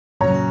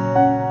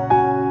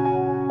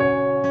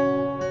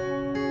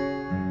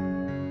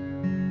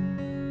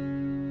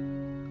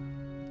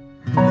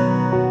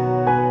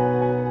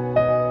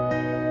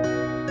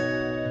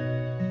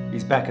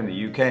back in the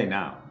UK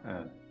now,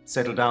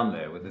 settled down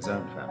there with his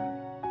own family.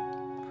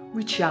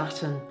 We chat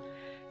and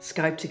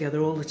Skype together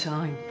all the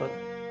time, but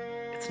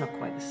it's not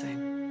quite the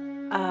same.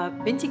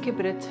 بنتي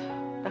كبرت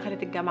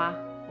دخلت الجامعة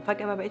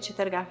وفجأة ما بقتش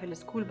ترجع في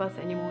السكول باص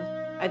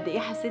anymore. قد إيه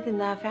حسيت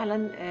إنها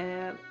فعلاً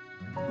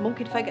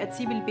ممكن فجأة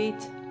تسيب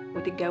البيت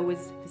وتتجوز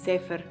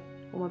تسافر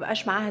وما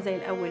بقاش معاها زي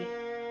الأول.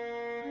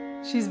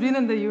 She's been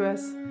in the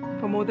US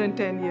for more than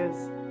 10 years.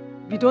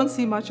 We don't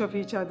see much of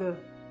each other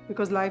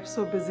because life's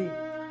so busy.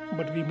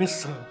 But we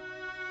miss her.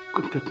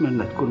 كنت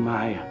أتمنى تكون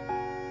معايا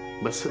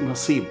بس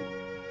نصيب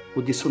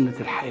ودي سنة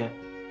الحياة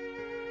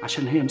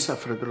عشان هي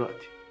مسافرة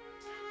دلوقتي.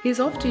 He's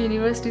off to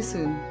university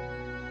soon.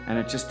 And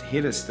it just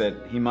hit us that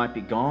he might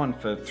be gone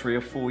for 3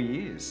 or 4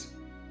 years.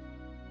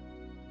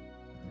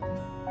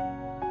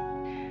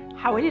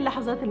 حولي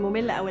اللحظات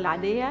المملة أو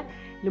العادية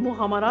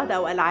لمغامرات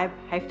أو ألعاب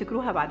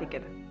هيفتكروها بعد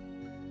كده.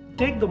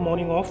 Take the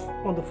morning off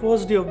on the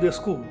first day of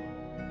their school.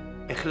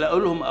 اخلقوا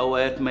لهم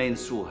أوقات ما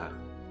ينسوها.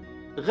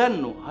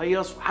 غنوا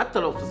هيصوا حتى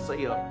لو في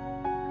السيارة.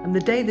 And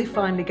the day they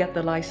finally get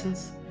their license,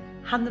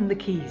 hand them the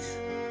keys.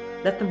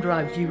 Let them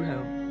drive you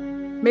home.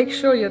 Make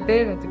sure you're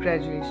there at the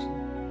graduation.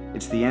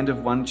 It's the end of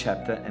one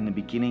chapter and the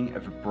beginning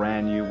of a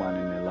brand new one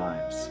in their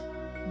lives.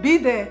 Be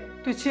there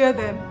to cheer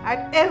them at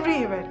every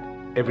event.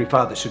 Every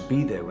father should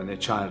be there when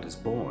their child is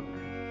born.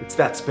 It's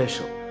that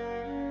special.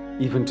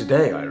 Even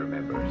today I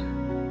remember it.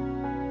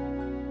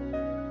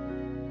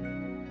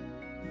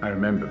 I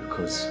remember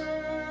because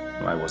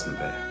I wasn't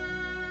there.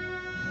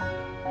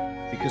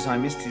 Because I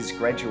missed his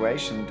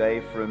graduation day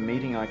for a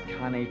meeting I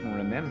can't even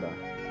remember.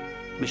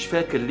 مش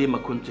فاكر ليه ما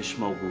كنتش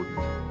موجود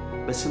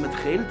بس ما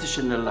تخيلتش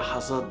ان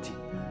اللحظات دي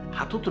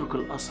هتترك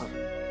الأثر.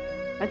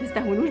 ما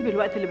تستهونوش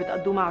بالوقت اللي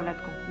بتقضوه مع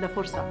أولادكم، ده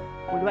فرصة،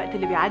 والوقت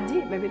اللي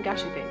بيعدي ما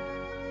بيرجعش تاني.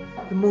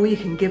 The more you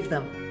can give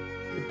them,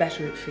 the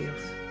better it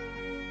feels.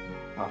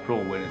 After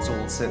all, when it's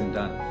all said and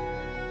done,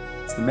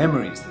 it's the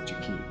memories that you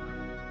keep.